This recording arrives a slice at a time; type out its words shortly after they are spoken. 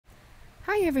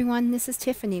Hi everyone, this is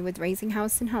Tiffany with Raising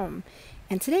House and Home,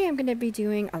 and today I'm going to be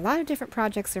doing a lot of different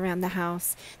projects around the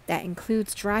house that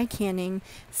includes dry canning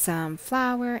some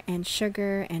flour and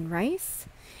sugar and rice,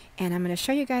 and I'm going to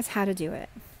show you guys how to do it.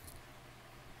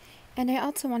 And I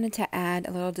also wanted to add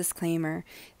a little disclaimer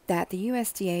that the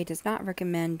USDA does not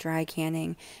recommend dry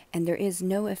canning, and there is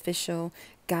no official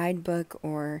guidebook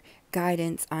or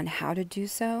guidance on how to do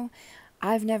so.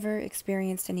 I've never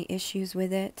experienced any issues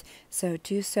with it, so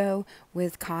do so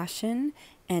with caution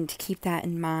and keep that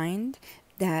in mind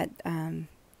that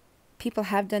people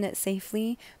have done it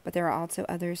safely, but there are also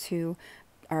others who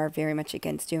are very much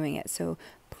against doing it. So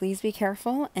please be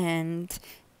careful and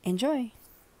enjoy.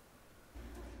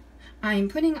 I'm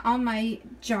putting all my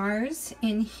jars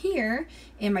in here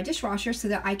in my dishwasher so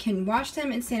that I can wash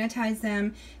them and sanitize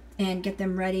them and get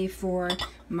them ready for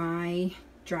my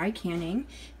dry canning.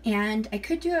 And I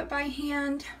could do it by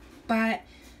hand, but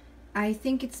I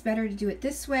think it's better to do it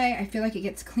this way. I feel like it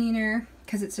gets cleaner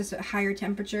because it's just a higher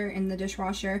temperature in the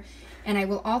dishwasher. And I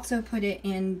will also put it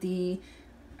in the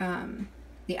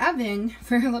oven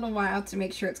for a little while to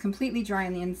make sure it's completely dry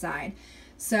on the inside.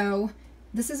 So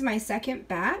this is my second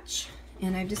batch,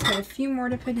 and I've just got a few more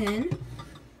to put in.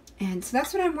 And so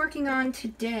that's what I'm working on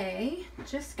today,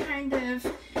 just kind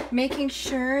of making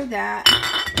sure that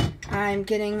I'm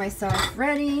getting myself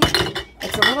ready.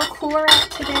 It's a little cooler out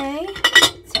today.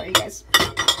 Sorry, you guys.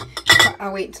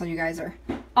 I'll wait until you guys are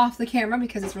off the camera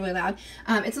because it's really loud.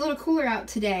 It's a little cooler out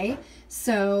today,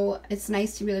 so it's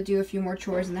nice to be able to do a few more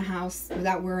chores in the house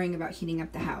without worrying about heating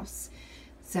up the house.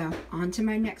 So on to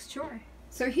my next chore.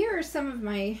 So here are some of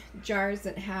my jars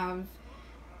that have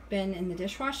been in the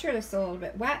dishwasher. They're still a little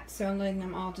bit wet, so I'm letting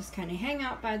them all just kind of hang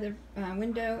out by the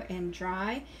window and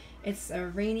dry. It's a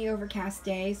rainy, overcast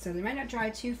day, so they might not dry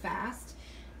too fast.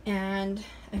 And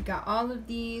I've got all of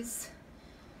these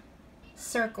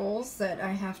circles that I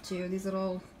have to, these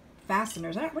little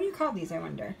fasteners. What do you call these, I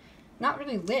wonder? Not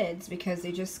really lids because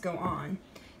they just go on.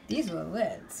 These are the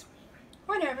lids.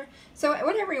 Whatever. So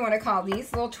whatever you want to call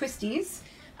these, little twisties.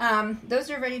 Those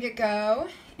are ready to go.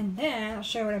 And then I'll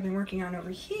show you what I've been working on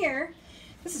over here.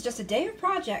 This is just a day of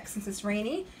projects since it's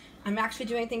rainy. I'm actually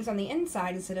doing things on the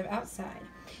inside instead of outside.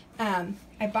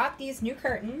 I bought these new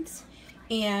curtains,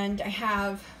 and I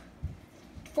have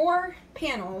 4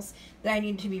 panels that I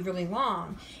need to be really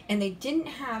long, and they didn't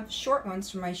have short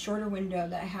ones for my shorter window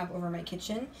that I have over my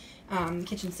kitchen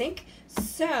sink.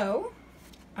 So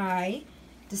I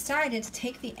decided to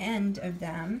take the end of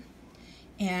them,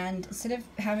 and instead of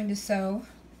having to sew,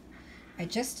 I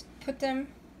just put them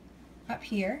up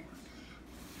here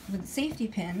with safety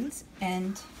pins,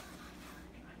 and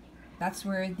that's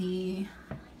where the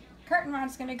curtain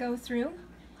rod's going to go through,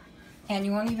 and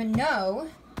you won't even know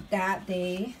that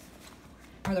they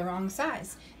are the wrong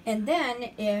size. And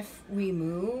then if we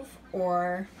move,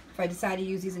 or if I decide to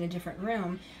use these in a different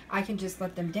room, I can just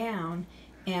let them down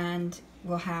and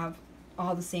we'll have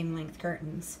all the same length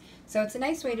curtains. So it's a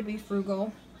nice way to be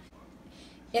frugal.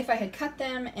 If I had cut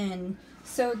them and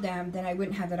sewed them, then I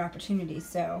wouldn't have that opportunity.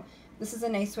 So this is a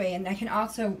nice way, and I can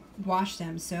also wash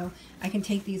them. So I can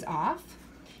take these off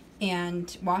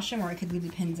and wash them, or I could leave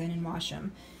the pins in and wash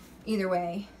them. Either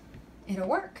way, it'll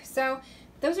work. So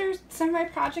those are some of my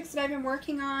projects that I've been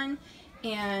working on,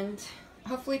 and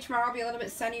hopefully tomorrow will be a little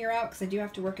bit sunnier out because I do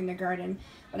have to work in the garden.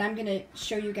 But I'm going to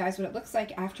show you guys what it looks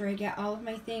like after I get all of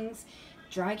my things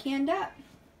dry canned up.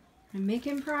 I'm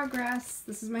making progress.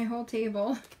 This is my whole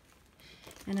table.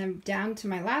 And I'm down to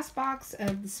my last box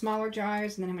of the smaller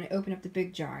jars, and then I'm going to open up the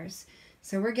big jars.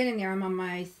 So we're getting there. I'm on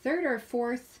my 3rd or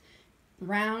 4th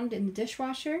round in the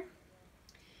dishwasher,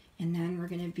 and then we're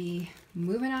going to be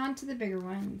moving on to the bigger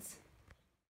ones.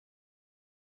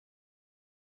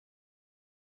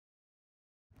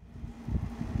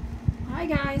 Hi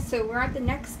guys, so we're at the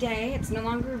next day. It's no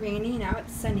longer rainy, now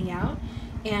it's sunny out,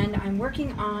 and I'm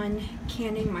working on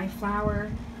canning my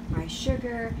flour, my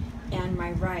sugar, and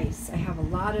my rice. I have a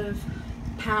lot of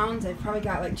pounds. I've probably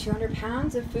got like 200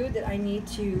 pounds of food that I need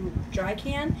to dry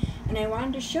can, and I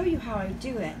wanted to show you how I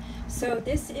do it. So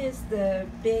this is the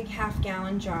big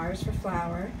half-gallon jars for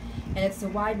flour, and it's the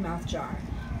wide mouth jar.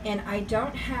 And I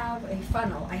don't have a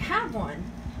funnel. I have one,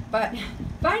 but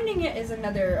finding it is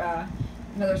another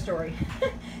story.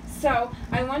 So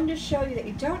I wanted to show you that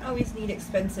you don't always need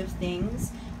expensive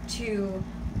things to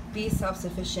be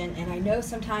self-sufficient, and I know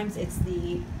sometimes it's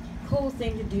the cool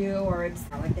thing to do, or it's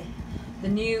like the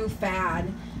new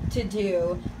fad to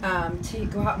do, to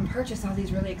go out and purchase all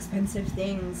these really expensive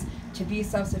things to be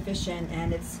self-sufficient,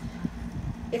 and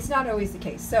it's not always the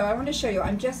case. So I want to show you.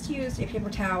 I just used a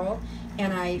paper towel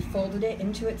and I folded it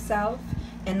into itself,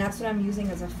 and that's what I'm using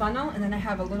as a funnel. And then I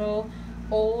have a little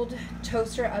old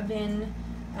toaster oven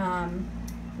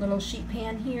little sheet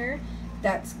pan here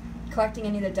that's collecting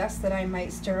any of the dust that I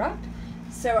might stir up.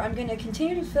 So I'm going to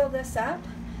continue to fill this up,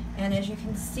 and as you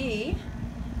can see,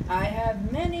 I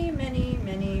have many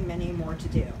more to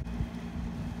do.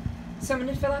 So I'm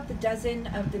going to fill up the dozen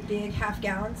of the big half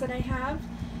gallons that I have,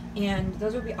 and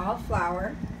those will be all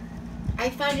flour. I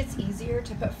find it's easier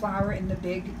to put flour in the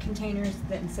big containers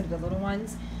instead of the little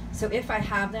ones. So if I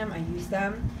have them, I use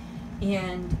them.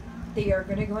 And they are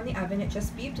going to go in the oven. It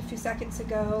just beeped a few seconds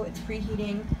ago. It's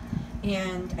preheating.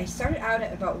 And I started out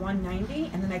at about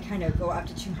 190, and then I kind of go up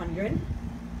to 200.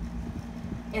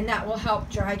 And that will help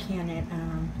dry can it.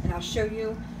 And I'll show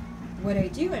you what I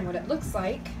do and what it looks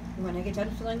like when I get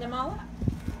done filling them all up.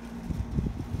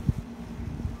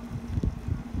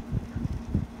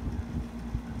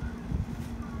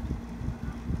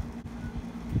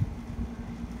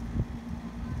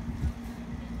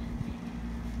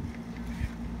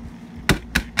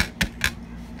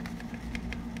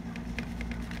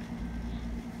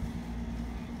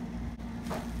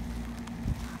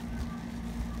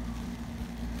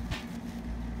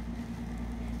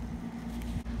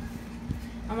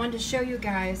 I wanted to show you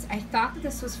guys, I thought that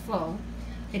this was full.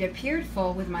 It appeared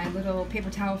full with my little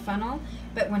paper towel funnel,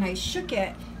 but when I shook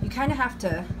it, you kind of have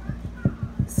to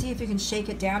see if you can shake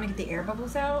it down and get the air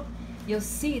bubbles out. You'll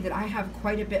see that I have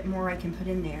quite a bit more I can put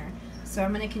in there. So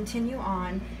I'm going to continue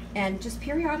on and just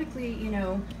periodically, you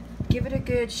know, give it a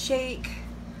good shake,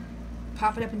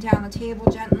 pop it up and down the table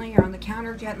gently or on the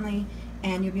counter gently,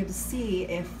 and you'll be able to see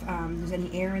if there's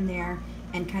any air in there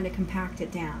and kind of compact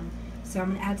it down. So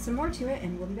I'm going to add some more to it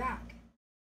and we'll be back.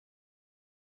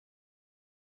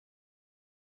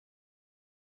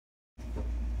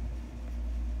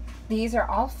 These are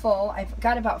all full. I've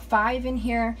got about 5 in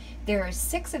here. There are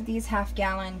 6 of these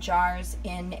half-gallon jars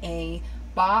in a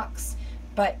box,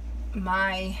 but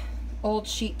my old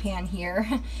sheet pan here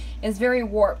is very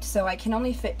warped, so I can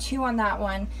only fit 2 on that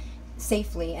one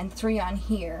safely and 3 on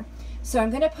here. So I'm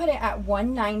going to put it at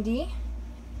 190.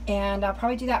 And I'll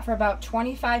probably do that for about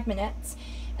 25 minutes,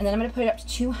 and then I'm going to put it up to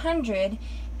 200,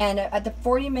 and at the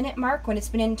 40-minute mark, when it's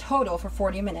been in total for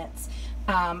 40 minutes,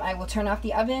 I will turn off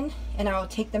the oven and I will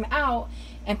take them out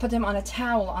and put them on a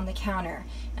towel on the counter,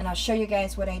 and I'll show you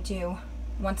guys what I do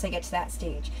once I get to that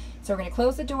stage. So we're going to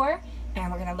close the door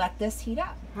and we're going to let this heat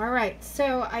up. Alright,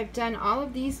 so I've done all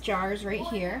of these jars right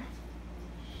here,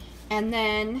 and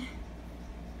then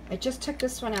I just took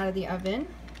this one out of the oven.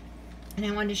 And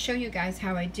I wanted to show you guys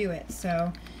how I do it.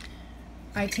 So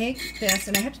I take this,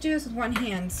 and I have to do this with one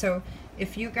hand, so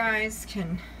if you guys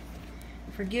can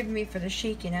forgive me for the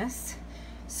shakiness.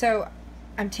 So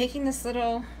I'm taking this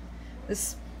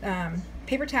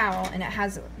paper towel, and it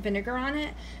has vinegar on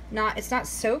it. It's not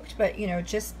soaked, but you know,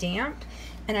 just damp.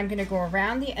 And I'm going to go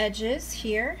around the edges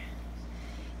here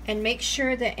and make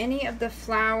sure that any of the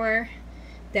flour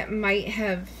that might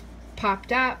have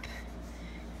popped up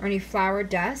or any flour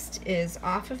dust is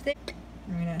off of there.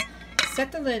 We're going to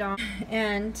set the lid on,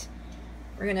 and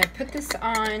we're going to put this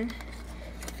on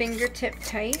fingertip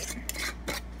tight.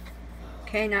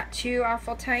 Okay, not too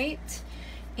awful tight.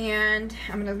 And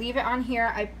I'm going to leave it on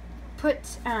here. I put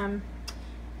some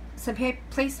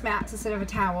placemats instead of a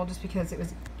towel just because it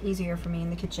was easier for me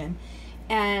in the kitchen.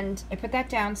 And I put that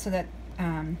down so that,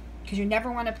 because you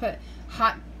never want to put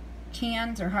hot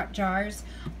cans or hot jars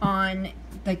on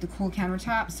like the cool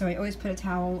countertop, so I always put a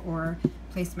towel or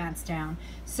placemats down.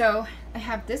 So I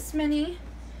have this many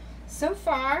so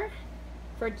far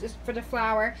for the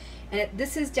flour, and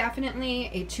this is definitely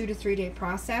a 2 to 3 day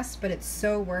process, but it's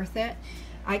so worth it.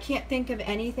 I can't think of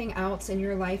anything else in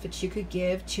your life that you could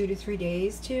give 2 to 3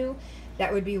 days to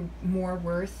that would be more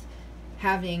worth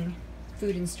having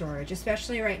food in storage,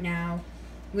 especially right now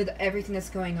with everything that's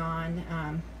going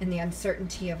on and the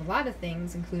uncertainty of a lot of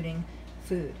things, including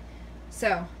food.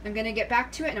 So I'm going to get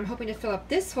back to it, and I'm hoping to fill up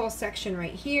this whole section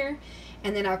right here,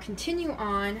 and then I'll continue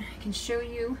on. I can show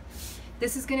you.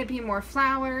 This is going to be more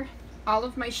flour. All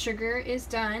of my sugar is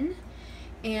done,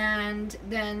 and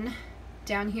then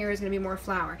down here is going to be more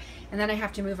flour, and then I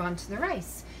have to move on to the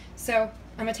rice. So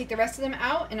I'm going to take the rest of them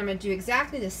out, and I'm going to do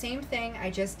exactly the same thing I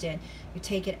just did. You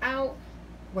take it out,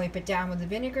 wipe it down with a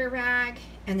vinegar rag,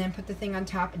 and then put the thing on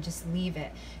top and just leave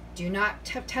it. Do not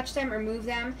touch them or move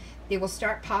them. They will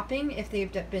start popping if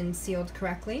they've been sealed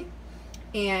correctly,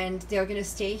 and they're going to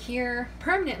stay here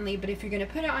permanently. But if you're going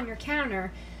to put it on your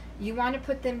counter, you want to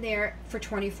put them there for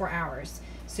 24 hours.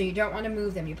 So you don't want to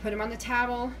move them. You put them on the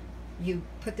towel, you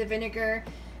put the vinegar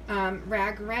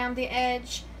rag around the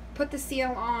edge, put the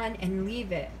seal on, and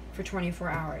leave it for 24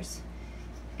 hours.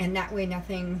 And that way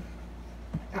nothing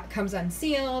comes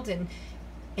unsealed, and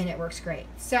and it works great.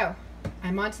 So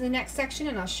I'm on to the next section,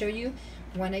 and I'll show you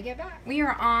when I get back. We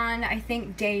are on, I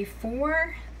think, day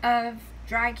 4 of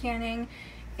dry canning.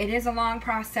 It is a long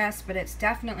process, but it's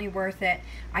definitely worth it.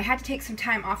 I had to take some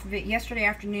time off of it yesterday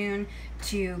afternoon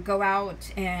to go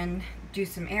out and do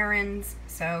some errands,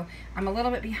 so I'm a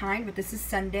little bit behind, but this is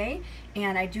Sunday,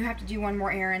 and I do have to do one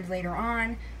more errand later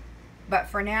on, but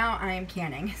for now I am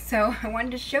canning. So I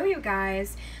wanted to show you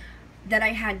guys that I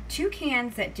had 2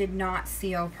 cans that did not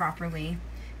seal properly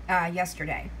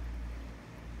yesterday.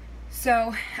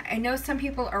 So I know some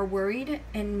people are worried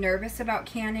and nervous about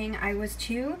canning. I was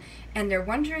too, and they're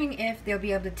wondering if they'll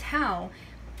be able to tell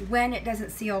when it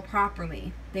doesn't seal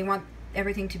properly. They want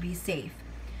everything to be safe.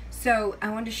 So I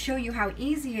wanted to show you how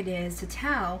easy it is to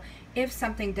tell if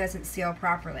something doesn't seal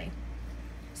properly.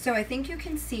 So I think you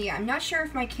can see, I'm not sure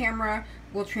if my camera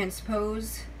will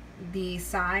transpose the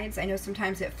sides. I know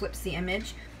sometimes it flips the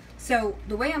image. So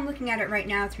the way I'm looking at it right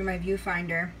now through my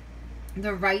viewfinder,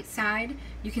 the right side,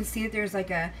 you can see that there's like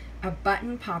a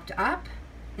button popped up.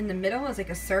 In the middle is like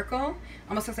a circle,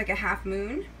 almost looks like a half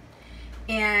moon.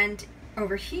 And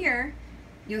over here,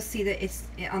 you'll see that it's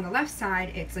on the left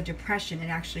side, it's a depression. It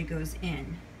actually goes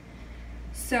in.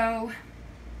 So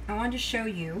I wanted to show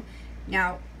you.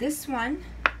 Now this one,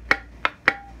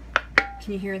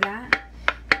 can you hear that?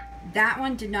 That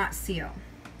one did not seal.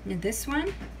 And this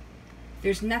one,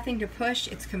 there's nothing to push.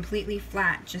 It's completely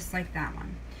flat, just like that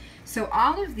one. So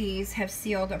all of these have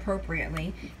sealed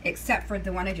appropriately, except for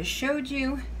the one I just showed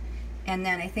you, and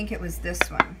then I think it was this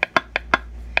one.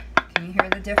 Can you hear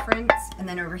the difference? And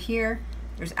then over here,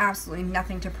 there's absolutely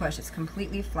nothing to push. It's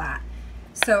completely flat.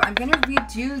 So I'm going to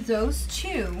redo those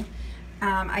 2.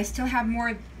 I still have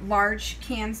more large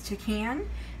cans to can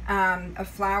of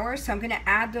flour, so I'm going to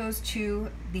add those to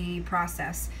the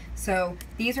process. So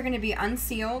these are going to be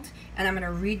unsealed, and I'm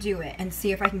going to redo it and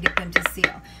see if I can get them to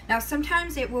seal. Now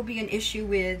sometimes it will be an issue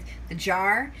with the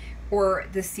jar or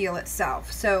the seal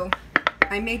itself, so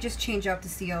I may just change out the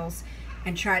seals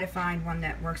and try to find one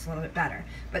that works a little bit better.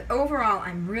 But overall,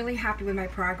 I'm really happy with my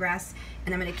progress,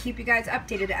 and I'm going to keep you guys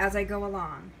updated as I go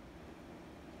along.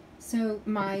 So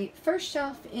my first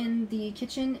shelf in the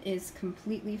kitchen is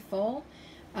completely full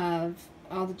of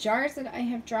all the jars that I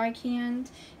have dry canned.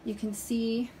 You can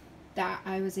see that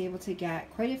I was able to get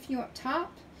quite a few up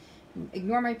top.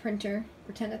 Ignore my printer,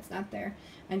 pretend it's not there.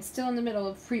 I'm still in the middle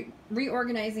of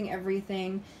reorganizing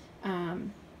everything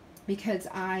because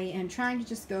I am trying to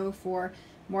just go for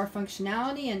more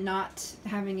functionality and not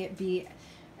having it be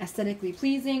aesthetically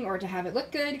pleasing or to have it look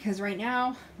good, because right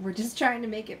now we're just trying to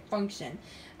make it function.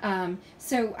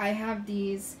 So I have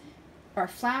these, our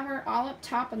flour all up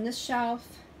top on this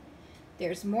shelf.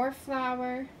 There's more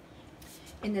flour,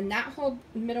 and then that whole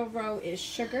middle row is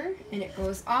sugar, and it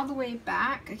goes all the way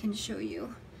back. I can show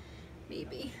you,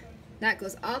 maybe. That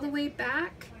goes all the way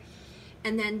back,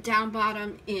 and then down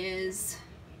bottom is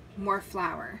more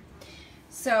flour.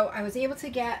 So I was able to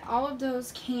get all of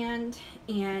those canned,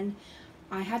 and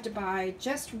I had to buy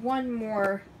just one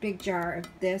more big jar of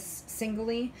this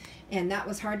singly, and that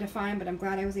was hard to find, but I'm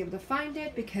glad I was able to find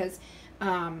it because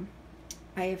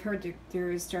I have heard that there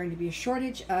is starting to be a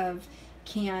shortage of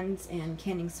cans and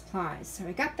canning supplies. So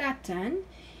I got that done,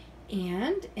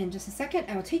 and in just a second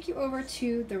I will take you over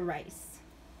to the rice.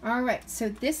 Alright, so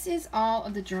this is all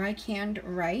of the dry canned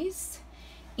rice,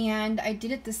 and I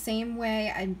did it the same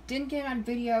way. I didn't get it on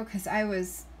video because I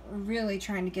was really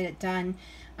trying to get it done,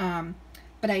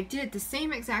 but I did it the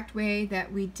same exact way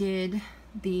that we did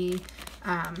the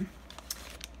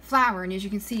flour, and as you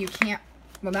can see, you can't,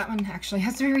 well, that one actually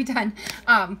has to be redone,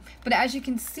 but as you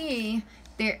can see,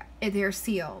 they're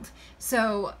sealed.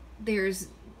 So there's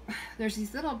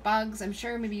these little bugs. I'm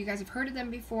sure maybe you guys have heard of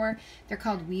them before. They're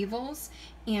called weevils,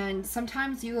 and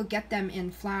sometimes you will get them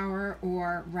in flour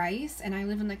or rice, and I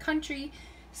live in the country,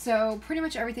 so pretty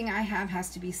much everything I have has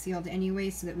to be sealed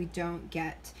anyway so that we don't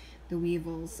get the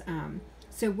weevils.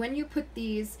 So when you put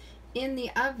these in the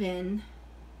oven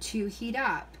to heat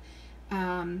up,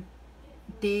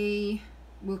 they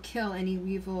will kill any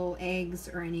weevil eggs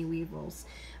or any weevils.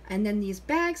 And then these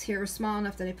bags here are small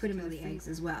enough that I put them in the eggs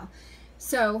as well.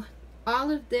 So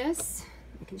all of this,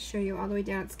 I can show you all the way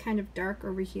down. It's kind of dark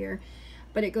over here,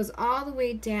 but it goes all the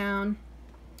way down,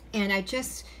 and I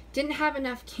just didn't have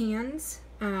enough cans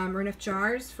or enough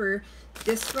jars for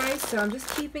this rice, so I'm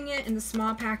just keeping it in the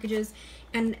small packages,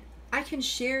 and I can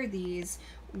share these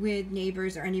with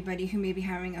neighbors or anybody who may be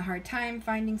having a hard time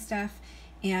finding stuff.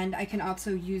 And I can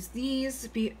also use these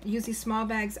small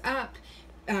bags up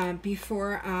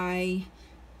before I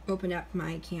open up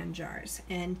my can jars,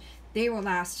 and they will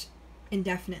last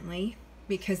indefinitely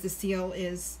because the seal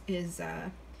is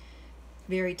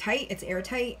very tight. It's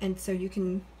airtight, and so you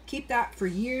can keep that for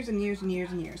years and years and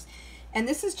years and years. And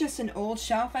this is just an old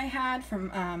shelf I had from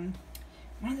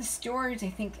one of the stores. I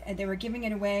think they were giving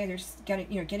it away. They're just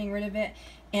getting rid of it,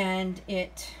 and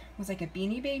it was like a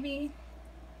Beanie Baby.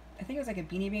 I think it was like a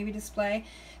Beanie Baby display.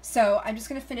 So I'm just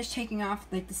going to finish taking off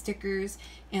like the stickers,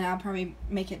 and I'll probably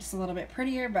make it just a little bit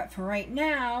prettier. But for right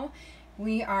now,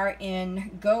 we are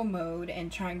in go mode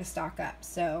and trying to stock up.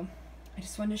 So I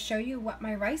just wanted to show you what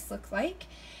my rice looks like.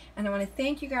 And I want to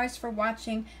thank you guys for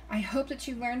watching. I hope that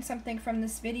you learned something from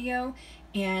this video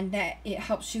and that it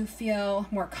helps you feel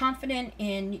more confident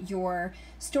in your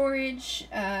storage,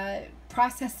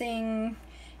 processing,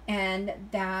 and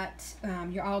that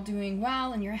you're all doing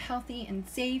well and you're healthy and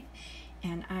safe.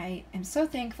 And I am so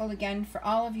thankful again for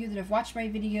all of you that have watched my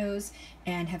videos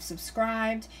and have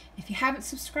subscribed. If you haven't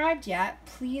subscribed yet,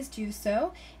 please do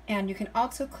so. And you can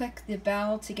also click the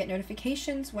bell to get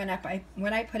notifications when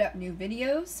I put up new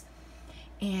videos.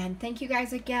 And thank you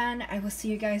guys again. I will see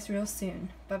you guys real soon.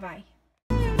 Bye-bye.